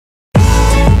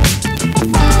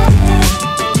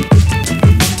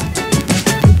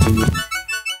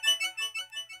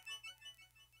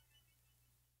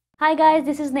Hi guys,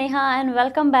 this is Neha and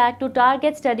welcome back to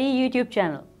TargetStudy YouTube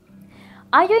channel.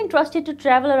 Are you interested to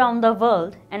travel around the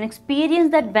world and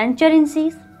experience the adventure in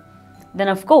seas? Then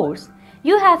of course,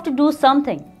 you have to do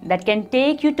something that can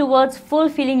take you towards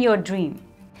fulfilling your dream.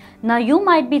 Now you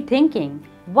might be thinking,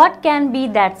 what can be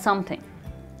that something?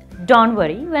 Don't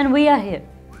worry when we are here.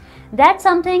 That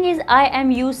something is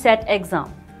IMU CET exam,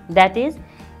 that is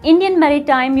Indian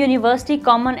Maritime University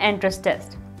Common Entrance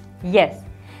Test. Yes,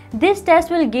 this test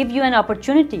will give you an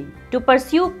opportunity to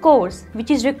pursue a course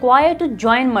which is required to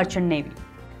join Merchant Navy.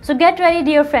 So get ready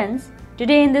dear friends.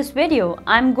 Today in this video,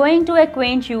 I am going to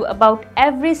acquaint you about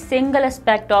every single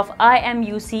aspect of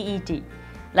IMU CET.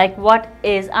 Like what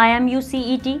is IMU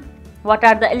CET? What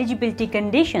are the eligibility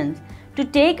conditions to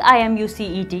take IMU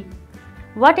CET?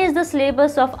 What is the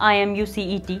syllabus of IMU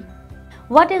CET?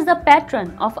 What is the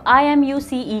pattern of IMU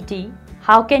CET?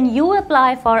 How can you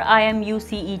apply for IMU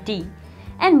CET?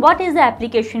 And what is the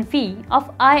application fee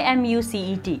of IMU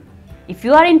CET? If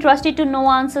you are interested to know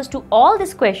answers to all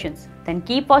these questions, then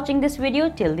keep watching this video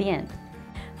till the end.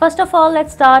 First of all,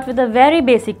 let's start with a very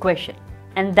basic question,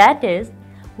 and that is,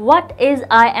 what is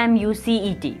IMU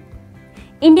CET?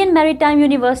 Indian Maritime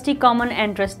University Common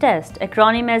Entrance Test,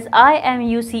 acronym as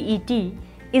IMU CET,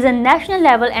 is a national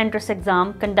level entrance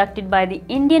exam conducted by the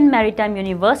Indian Maritime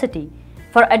University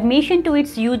for admission to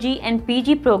its UG and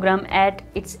PG program at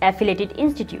its affiliated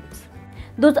institutes.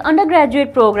 Those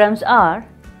undergraduate programs are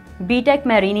B.Tech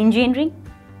Marine Engineering,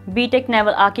 B.Tech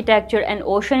Naval Architecture and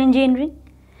Ocean Engineering,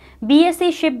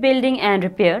 B.Sc Shipbuilding and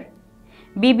Repair,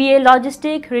 BBA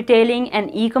Logistic, Retailing and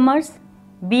E-Commerce,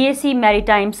 B.Sc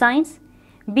Maritime Science,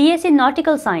 B.Sc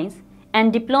Nautical Science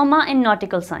and Diploma in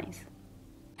Nautical Science.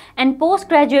 And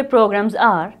postgraduate programs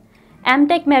are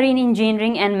Mtech Marine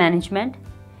Engineering and Management,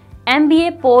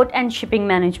 MBA Port and Shipping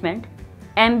Management,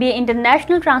 MBA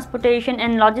International Transportation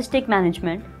and Logistic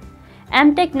Management,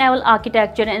 Mtech Naval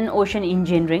Architecture and Ocean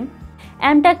Engineering,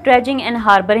 Mtech Dredging and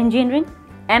Harbour Engineering,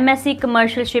 M.Sc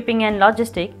Commercial Shipping and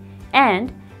Logistic,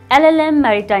 and LLM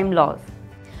Maritime Laws.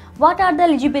 What are the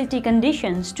eligibility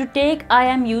conditions to take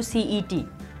IMU CET?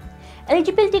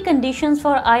 Eligibility conditions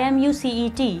for IMU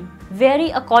CET vary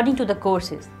according to the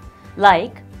courses,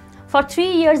 like for 3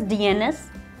 years DNS,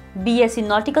 B.Sc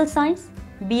Nautical Science,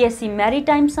 B.Sc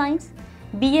Maritime Science,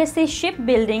 B.Sc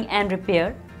Shipbuilding and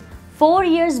Repair, 4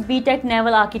 years B.Tech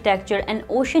Naval Architecture and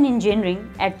Ocean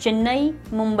Engineering at Chennai,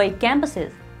 Mumbai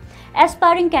campuses.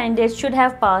 Aspiring candidates should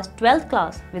have passed 12th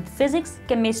class with Physics,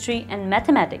 Chemistry and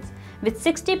Mathematics with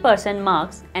 60%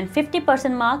 marks and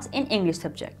 50% marks in English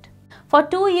subject. For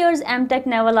 2 years Mtech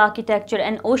Naval Architecture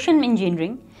and Ocean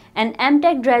Engineering and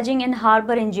Mtech Dredging and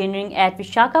Harbour Engineering at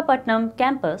Visakhapatnam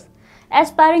campus,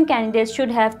 aspiring candidates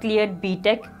should have cleared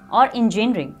B.Tech or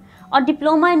Engineering or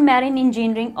Diploma in Marine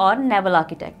Engineering or Naval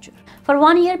Architecture. For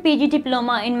 1 year PG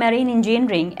Diploma in Marine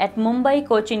Engineering at Mumbai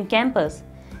Cochin campus,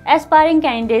 aspiring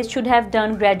candidates should have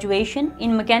done graduation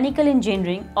in Mechanical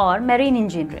Engineering or Marine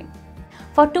Engineering.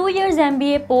 For 2 years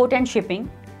MBA Port and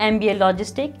Shipping, MBA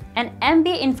Logistic and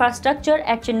MBA Infrastructure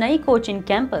at Chennai Cochin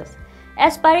campus,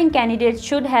 aspiring candidates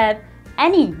should have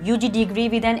any UG degree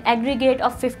with an aggregate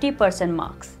of 50%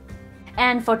 marks.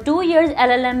 And for 2 years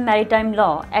LLM Maritime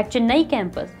Law at Chennai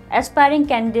campus, aspiring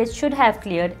candidates should have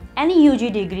cleared any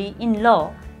UG degree in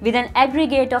law with an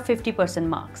aggregate of 50%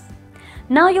 marks.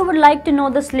 Now you would like to know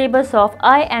the syllabus of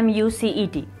IMU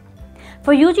CET.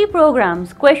 For UG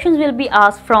programs, questions will be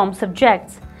asked from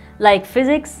subjects like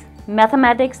Physics,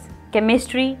 Mathematics,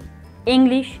 Chemistry,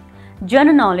 English,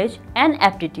 General Knowledge and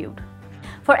Aptitude.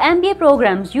 For MBA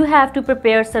programs, you have to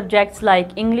prepare subjects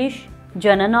like English,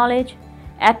 General Knowledge,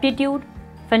 Aptitude,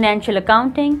 Financial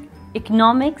Accounting,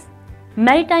 Economics,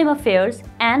 Maritime Affairs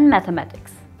and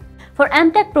Mathematics. For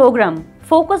Mtech program,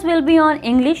 focus will be on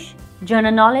English,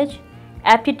 General Knowledge,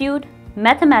 Aptitude,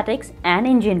 Mathematics and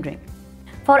Engineering.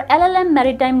 For LLM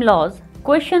Maritime Laws,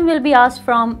 question will be asked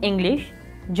from English,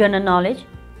 General Knowledge,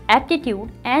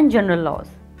 Aptitude and General Laws.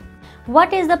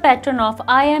 What is the pattern of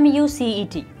IMU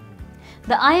CET?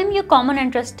 The IMU Common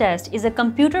Entrance Test is a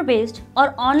computer-based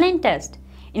or online test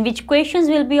in which questions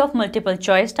will be of multiple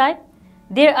choice type.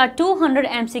 There are 200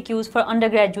 MCQs for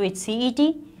undergraduate CET,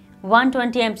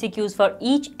 120 MCQs for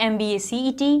each MBA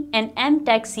CET and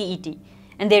Mtech CET,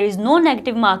 and there is no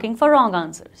negative marking for wrong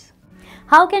answers.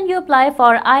 How can you apply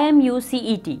for IMU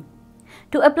CET?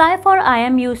 To apply for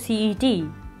IMU CET,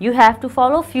 you have to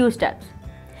follow few steps.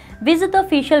 Visit the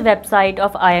official website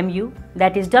of IMU,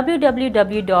 that is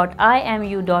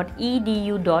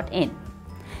www.imu.edu.in.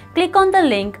 Click on the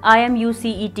link IMU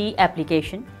CET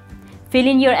application. Fill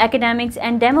in your academics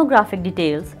and demographic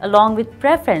details along with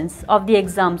preference of the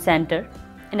exam center,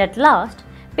 and at last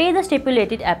pay the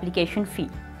stipulated application fee.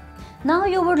 Now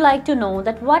you would like to know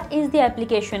that what is the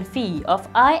application fee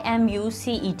of IMU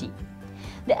CET.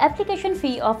 The application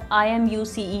fee of IMU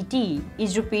CET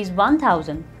is Rs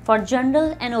 1000 for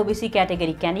General and OBC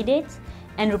category candidates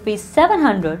and Rs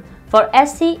 700 for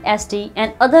SC, ST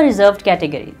and other reserved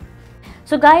categories.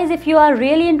 So guys, if you are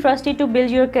really interested to build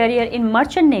your career in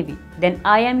Merchant Navy, then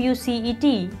IMU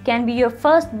CET can be your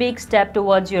first big step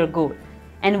towards your goal.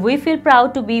 And we feel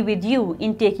proud to be with you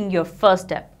in taking your first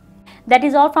step. That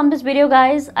is all from this video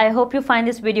guys. I hope you find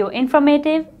this video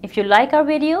informative. If you like our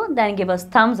video, then give us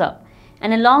thumbs up.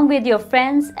 And along with your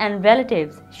friends and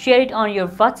relatives, share it on your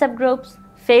WhatsApp groups,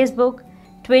 Facebook,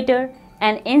 Twitter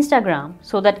and Instagram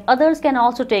so that others can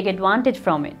also take advantage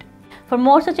from it. For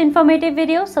more such informative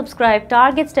videos, subscribe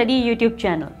TargetStudy YouTube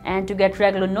channel, and to get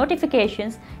regular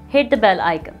notifications, hit the bell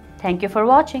icon. Thank you for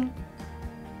watching.